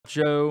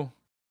Joe.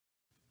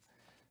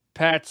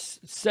 Pat's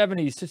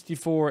 70,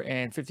 64,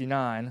 and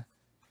 59.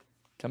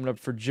 Coming up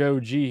for Joe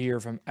G here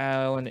from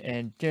Allen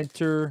and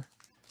Ginter.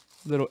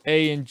 Little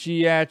A and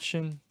G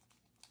action.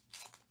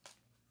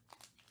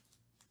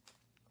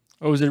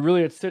 Oh, is it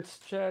really at 6,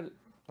 Chad?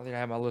 I think I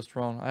have my list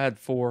wrong. I had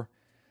 4.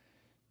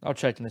 I'll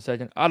check in a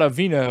second.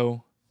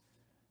 Ottavino.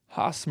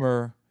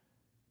 Hosmer.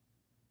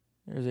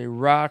 There's a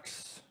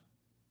Rocks.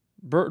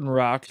 Burton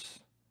Rocks.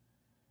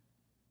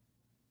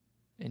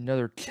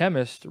 Another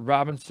Chemist.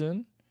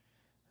 Robinson.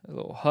 A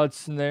little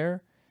Hudson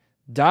there.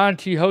 Don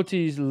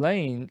Quixote's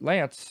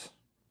Lance.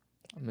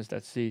 I missed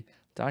that C.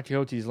 Don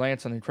Quixote's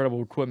Lance on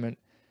Incredible Equipment.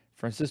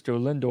 Francisco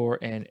Lindor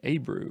and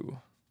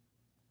Abreu.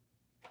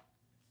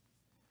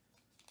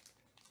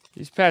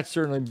 These Pats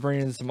certainly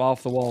bring in some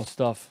off-the-wall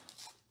stuff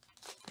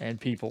and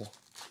people.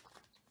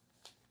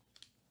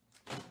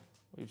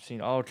 We've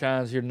seen all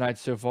kinds here tonight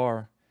so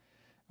far.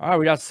 All right,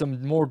 we got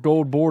some more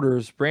gold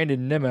borders.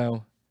 Brandon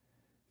Nimmo,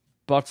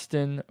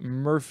 Buxton,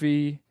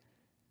 Murphy,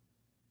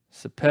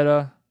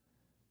 Cepeda.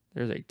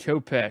 There's a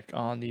Kopech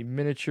on the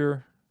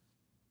miniature.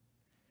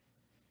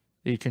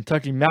 The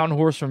Kentucky Mountain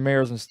Horse from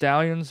Mares and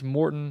Stallions,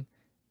 Morton,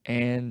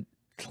 and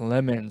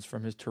Clemens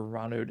from his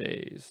Toronto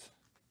days.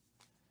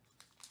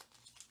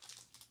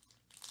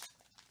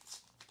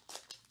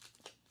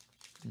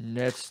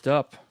 Next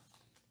up.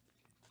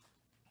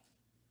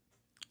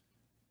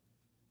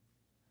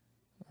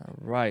 All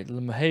right,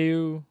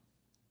 LeMahieu.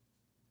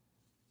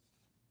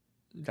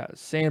 Got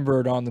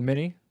Sandberg on the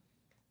mini.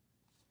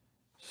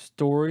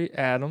 Story,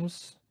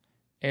 Adams.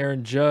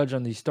 Aaron Judge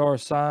on the star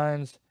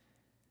signs.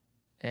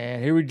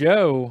 And here we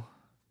go.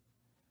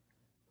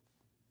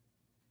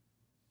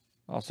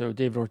 Also,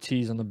 David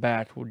Ortiz on the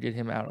back. We'll get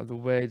him out of the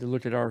way to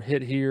look at our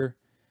hit here.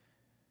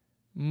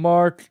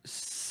 Mark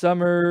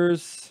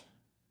Summers.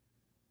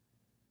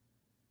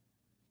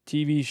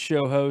 TV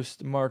show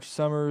host Mark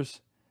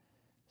Summers.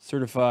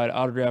 Certified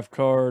autograph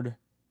card.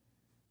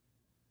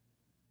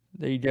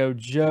 There you go,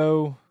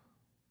 Joe.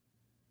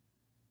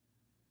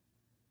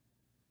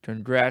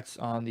 Congrats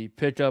on the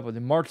pickup of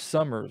the Mark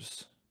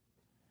Summers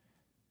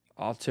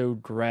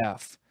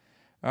autograph.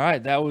 All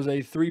right, that was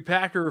a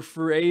 3-packer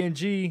for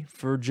A&G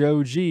for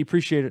Joe G.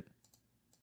 Appreciate it.